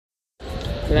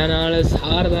ਗੱਲਾਂ ਨਾਲ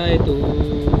ਸਾਰਦਾ ਏ ਤੂੰ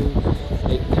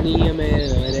ਦੇਖਣੀ ਆ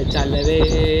ਮੇਰੇ ਚੱਲ ਵੇ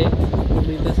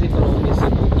ਉਮੀਦ ਸੀ ਪ੍ਰੋਮਿਸ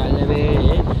ਤੂੰ ਕੱਲ ਵੇ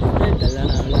ਗੱਲਾਂ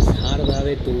ਨਾਲ ਸਾਰਦਾ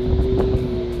ਵੇ ਤੂੰ